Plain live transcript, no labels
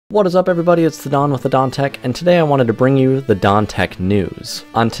What is up, everybody? It's the Don with the Don Tech, and today I wanted to bring you the Don Tech news.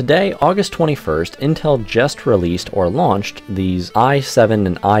 On today, August 21st, Intel just released or launched these i7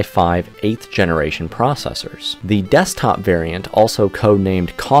 and i5 8th generation processors. The desktop variant, also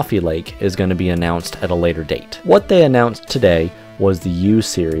codenamed Coffee Lake, is going to be announced at a later date. What they announced today was the U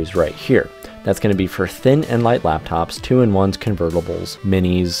series right here. That's going to be for thin and light laptops, 2-in-1s, convertibles,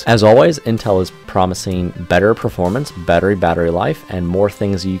 minis. As always, Intel is promising better performance, better battery life, and more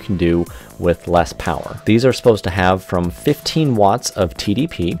things you can do with less power. These are supposed to have from 15 watts of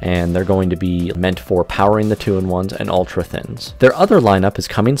TDP, and they're going to be meant for powering the 2-in-1s and ultra thins. Their other lineup is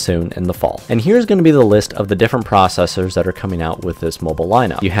coming soon in the fall. And here's going to be the list of the different processors that are coming out with this mobile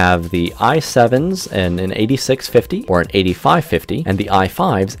lineup. You have the i7s in an 8650 or an 8550, and the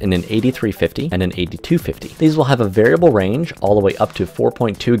i5s in an 8350 and an 8250. These will have a variable range all the way up to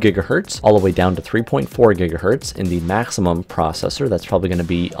 4.2 gigahertz, all the way down to 3.4 gigahertz in the maximum processor. That's probably going to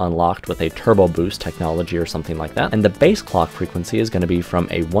be unlocked with a turbo boost technology or something like that. And the base clock frequency is going to be from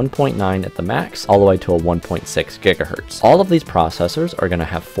a 1.9 at the max all the way to a 1.6 gigahertz. All of these processors are going to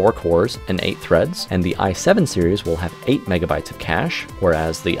have 4 cores and 8 threads, and the i7 series will have 8 megabytes of cache,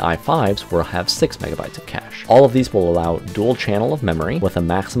 whereas the i5s will have 6 megabytes of cache. All of these will allow dual channel of memory with a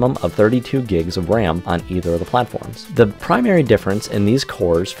maximum of 32 gigs of RAM on either of the platforms. The primary difference in these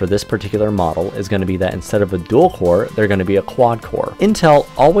cores for this particular model is going to be that instead of a dual core, they're going to be a quad core. Intel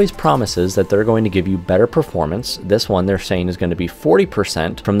always promises that they're going to give you better performance. This one they're saying is going to be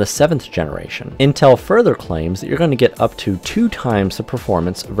 40% from the 7th generation. Intel further claims that you're going to get up to 2 times the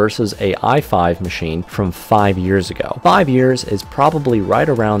performance versus a i5 machine from 5 years ago. 5 years is probably right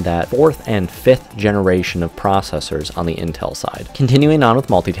around that 4th and 5th generation of processors on the Intel side. Continuing on with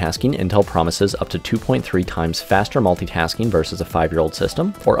multitasking, Intel promises up to 2.3 times faster multitasking versus a 5-year-old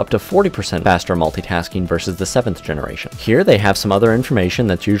system, or up to 40% faster multitasking versus the 7th generation. Here they have some other information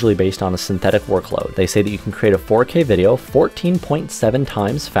that's usually based on a synthetic workload. They say that you can create a 4K video 14.7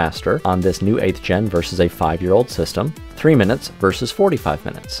 times faster on this new 8th gen versus a 5-year-old system, 3 minutes versus 45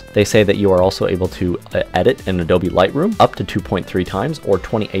 minutes. They say that you are also able to edit in Adobe Lightroom up to 2.3 times or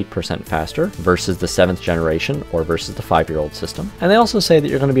 28% faster versus the 7th generation or versus the 5-year-old system. And they also say that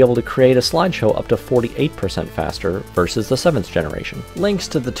you're going to be able to create a slideshow up to 48% faster versus the 7th generation. Links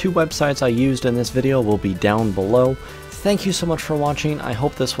to the 2 websites I used in this video will be down below. Thank you so much for watching. I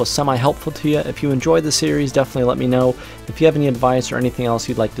hope this was semi-helpful to you. If you enjoyed the series, definitely let me know. If you have any advice or anything else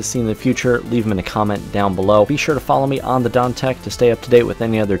you'd like to see in the future, leave them in a comment down below. Be sure to follow me on the Don Tech to stay up to date with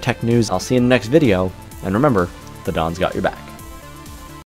any other tech news. I'll see you in the next video, and remember, the Don's got your back.